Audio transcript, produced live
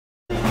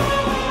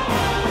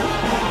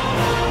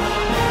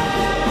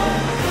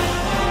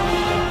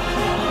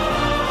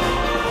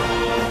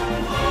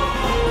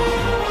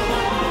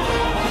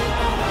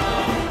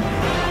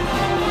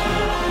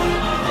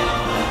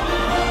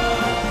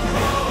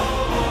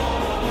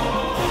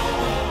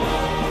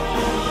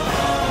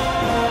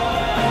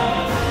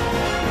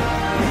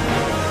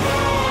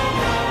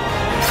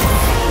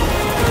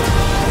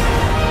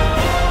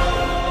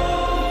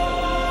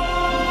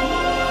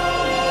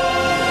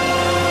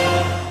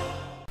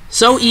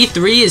So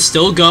E3 is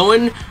still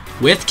going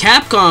with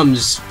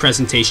Capcom's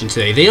presentation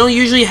today. They don't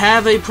usually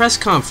have a press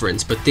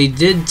conference, but they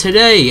did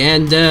today,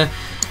 and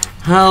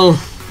well,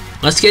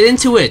 let's get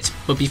into it.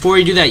 But before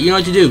you do that, you know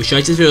what to do. If you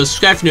like this video,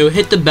 subscribe if you're new,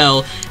 hit the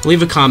bell, and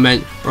leave a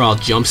comment, or I'll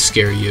jump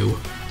scare you.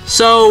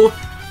 So,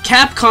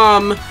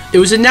 Capcom, it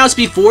was announced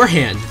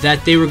beforehand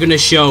that they were going to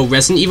show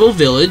Resident Evil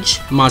Village,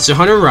 Monster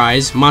Hunter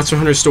Rise, Monster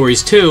Hunter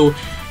Stories 2,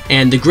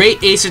 and The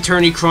Great Ace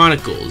Attorney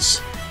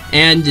Chronicles.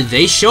 And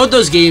they showed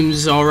those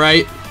games,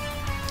 alright.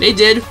 They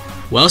did.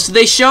 What else did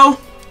they show?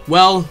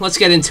 Well, let's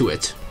get into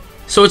it.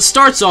 So it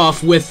starts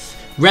off with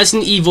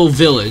Resident Evil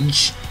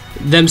Village,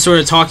 them sort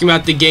of talking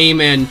about the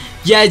game, and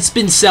yeah, it's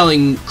been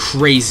selling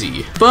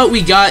crazy. But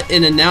we got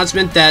an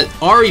announcement that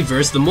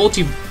Re:Verse, the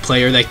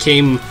multiplayer that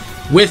came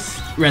with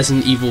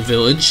Resident Evil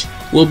Village,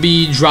 will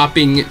be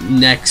dropping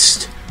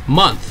next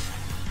month.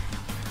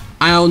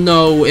 I don't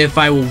know if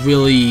I will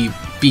really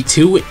be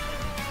too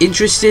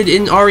interested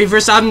in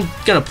Re:Verse. I'm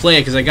gonna play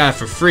it because I got it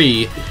for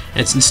free, and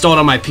it's installed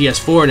on my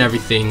PS4 and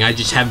everything. I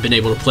just haven't been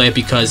able to play it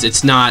because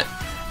it's not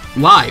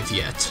live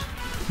yet.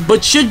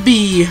 But should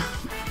be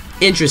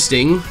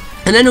interesting.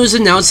 And then it was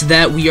announced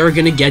that we are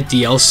gonna get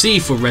DLC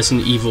for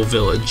Resident Evil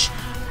Village.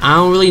 I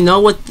don't really know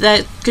what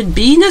that could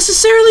be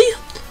necessarily.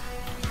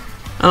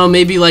 I don't know,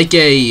 maybe like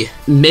a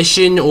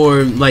mission,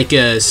 or like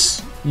a,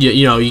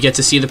 you know, you get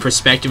to see the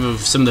perspective of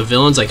some of the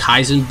villains like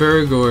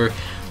Heisenberg or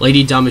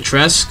Lady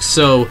Dimitrescu,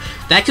 so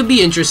that could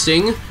be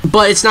interesting,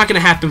 but it's not gonna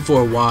happen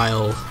for a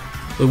while.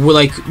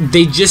 Like,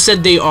 they just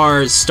said they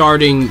are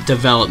starting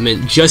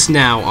development just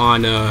now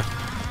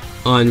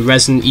on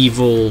Resident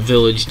Evil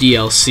Village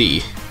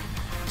DLC.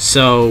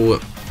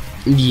 So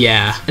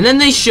yeah. And then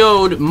they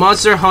showed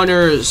Monster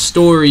Hunter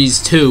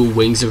Stories 2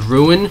 Wings of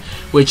Ruin,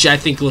 which I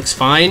think looks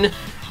fine.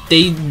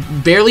 They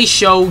barely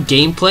show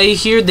gameplay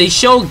here. They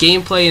show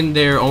gameplay in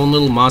their own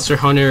little Monster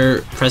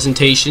Hunter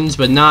presentations,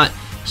 but not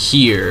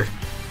here,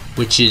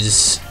 which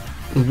is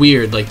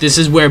weird. Like, this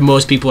is where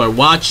most people are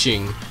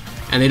watching,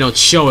 and they don't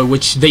show it,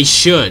 which they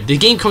should. The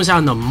game comes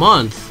out in a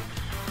month,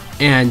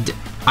 and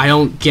I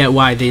don't get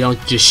why they don't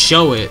just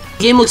show it.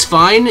 The game looks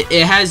fine.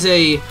 It has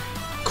a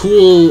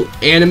cool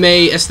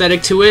anime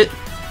aesthetic to it,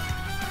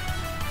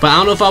 but I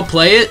don't know if I'll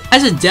play it. It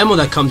has a demo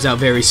that comes out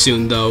very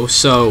soon, though,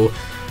 so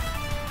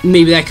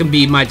maybe that can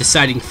be my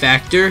deciding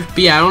factor. But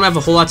yeah, I don't have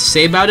a whole lot to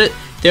say about it.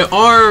 There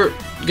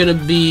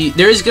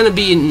is gonna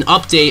be an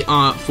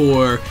update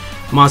for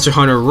Monster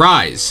Hunter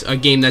Rise, a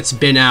game that's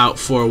been out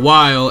for a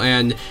while,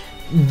 and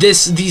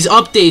these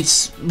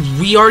updates,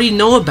 we already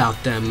know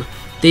about them.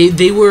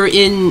 They were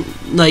in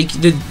like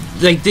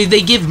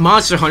they give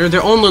Monster Hunter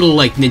their own little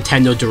like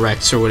Nintendo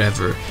Directs or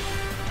whatever.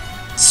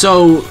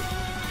 So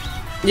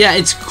yeah,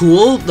 it's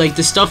cool. Like,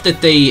 the stuff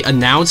that they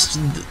announced,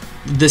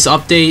 this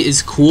update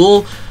is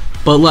cool,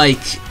 but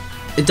like,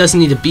 it doesn't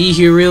need to be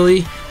here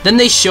really. Then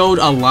they showed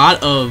a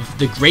lot of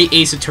The Great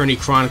Ace Attorney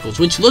Chronicles,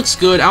 which looks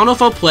good. I don't know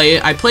if I'll play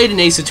it. I played an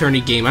Ace Attorney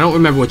game. I don't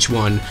remember which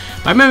one,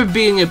 but I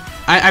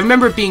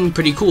remember it being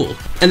pretty cool.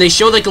 And they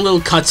showed like a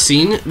little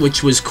cutscene,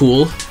 which was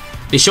cool.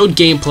 They showed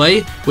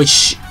gameplay,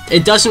 which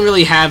it doesn't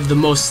really have the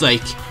most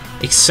like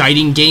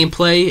exciting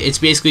gameplay. It's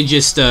basically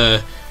just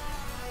a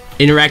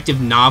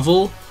interactive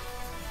novel,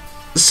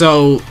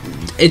 so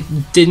it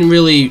didn't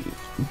really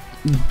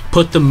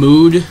put the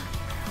mood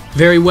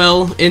very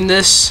well in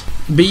this.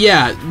 But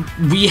yeah,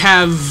 we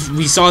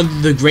saw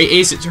The Great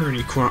Ace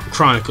Attorney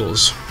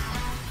Chronicles,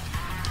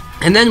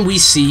 and then we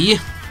see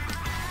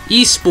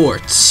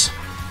esports.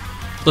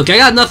 Look, I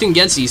got nothing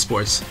against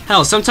esports.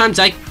 Hell, sometimes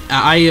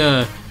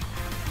I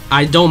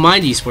don't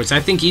mind esports. I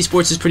think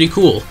esports is pretty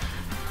cool.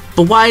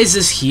 But why is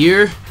this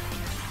here?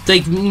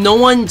 Like, no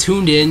one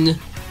tuned in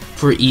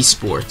for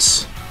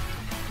esports.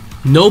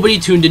 Nobody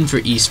tuned in for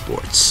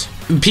esports.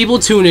 People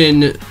tune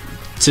in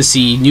to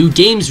see new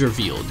games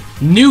revealed.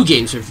 New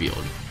games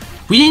revealed.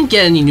 We didn't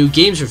get any new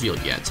games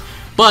revealed yet,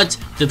 but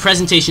the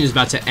presentation is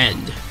about to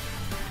end.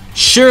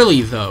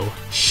 Surely, though,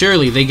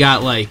 surely they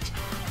got like,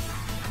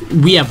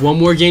 we have one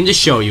more game to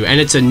show you,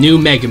 and it's a new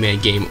Mega Man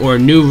game, or a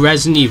new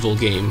Resident Evil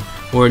game,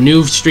 or a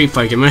new Street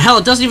Fighter game. And hell,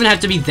 it doesn't even have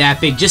to be that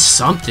big, just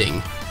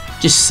something.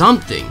 Just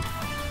something.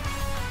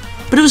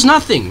 But it was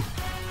nothing.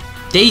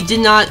 They did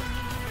not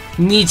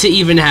need to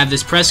even have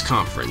this press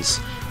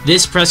conference.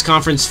 This press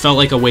conference felt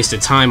like a waste of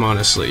time,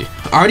 honestly.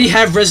 I already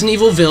have Resident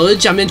Evil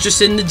Village. I'm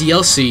interested in the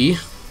DLC.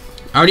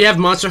 I already have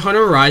Monster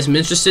Hunter Rise. I'm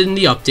interested in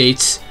the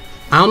updates.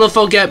 I don't know if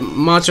I'll get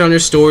Monster Hunter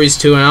Stories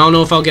 2, and I don't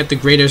know if I'll get the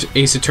Great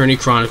Ace Attorney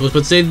Chronicles,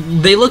 but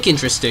they look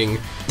interesting.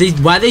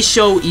 Why they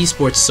show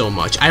esports so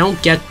much? I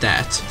don't get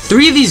that.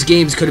 3 of these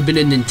games could have been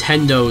in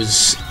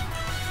Nintendo's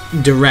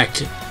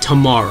Direct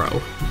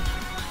tomorrow.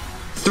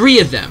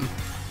 3 of them.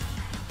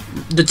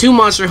 The 2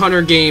 Monster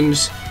Hunter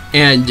games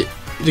and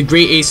The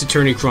Great Ace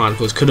Attorney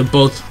Chronicles could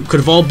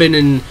have all been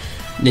in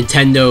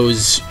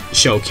Nintendo's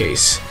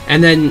showcase.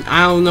 And then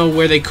I don't know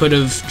where they could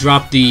have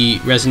dropped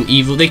the Resident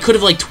Evil. They could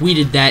have like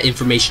tweeted that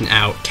information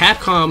out.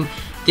 Capcom,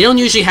 they don't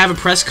usually have a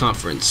press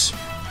conference.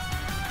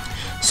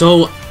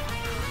 So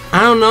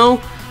I don't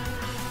know.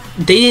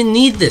 They didn't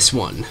need this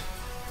one.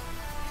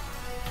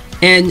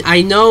 And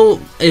I know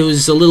it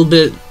was a little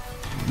bit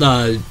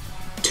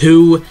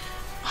too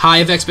high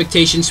of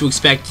expectations to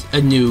expect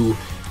a new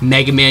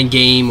Mega Man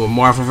game or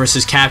Marvel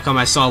vs. Capcom.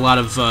 I saw a lot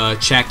of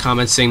chat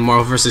comments saying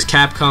Marvel vs.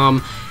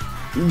 Capcom.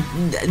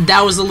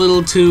 That was a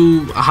little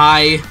too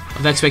high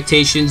of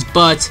expectations,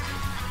 but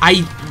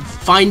I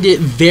find it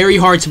very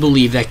hard to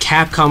believe that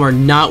Capcom are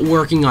not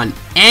working on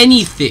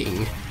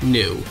anything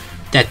new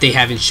that they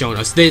haven't shown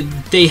us.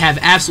 They have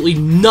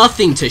absolutely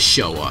nothing to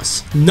show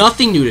us.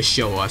 Nothing new to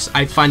show us.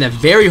 I find that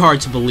very hard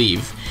to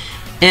believe.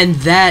 And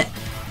that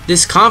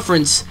this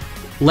conference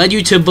led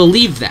you to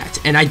believe that.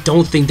 And I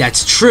don't think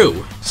that's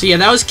true. So yeah,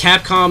 that was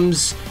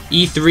Capcom's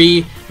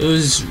E3. It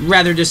was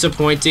rather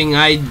disappointing.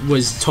 I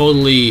was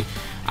totally...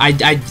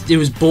 it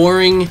was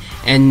boring,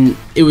 and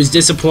it was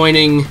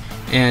disappointing,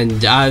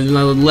 and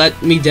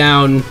let me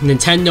down.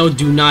 Nintendo,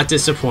 do not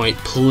disappoint,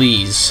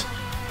 please.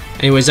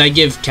 Anyways, I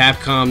give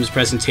Capcom's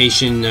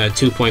presentation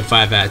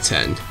 2.5 out of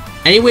 10.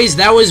 Anyways,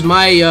 that was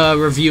my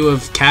review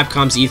of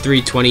Capcom's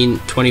E3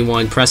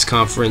 2021 press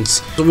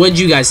conference. So what did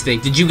you guys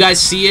think? Did you guys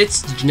see it?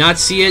 Did you not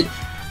see it?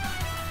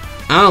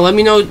 I don't know, let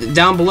me know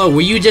down below. Were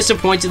you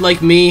disappointed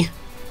like me?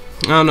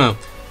 I don't know.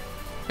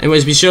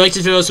 Anyways, be sure to like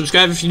this video,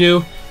 subscribe if you're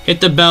new,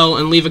 hit the bell,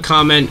 and leave a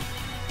comment,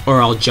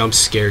 or I'll jump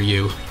scare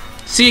you.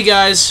 See you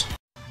guys!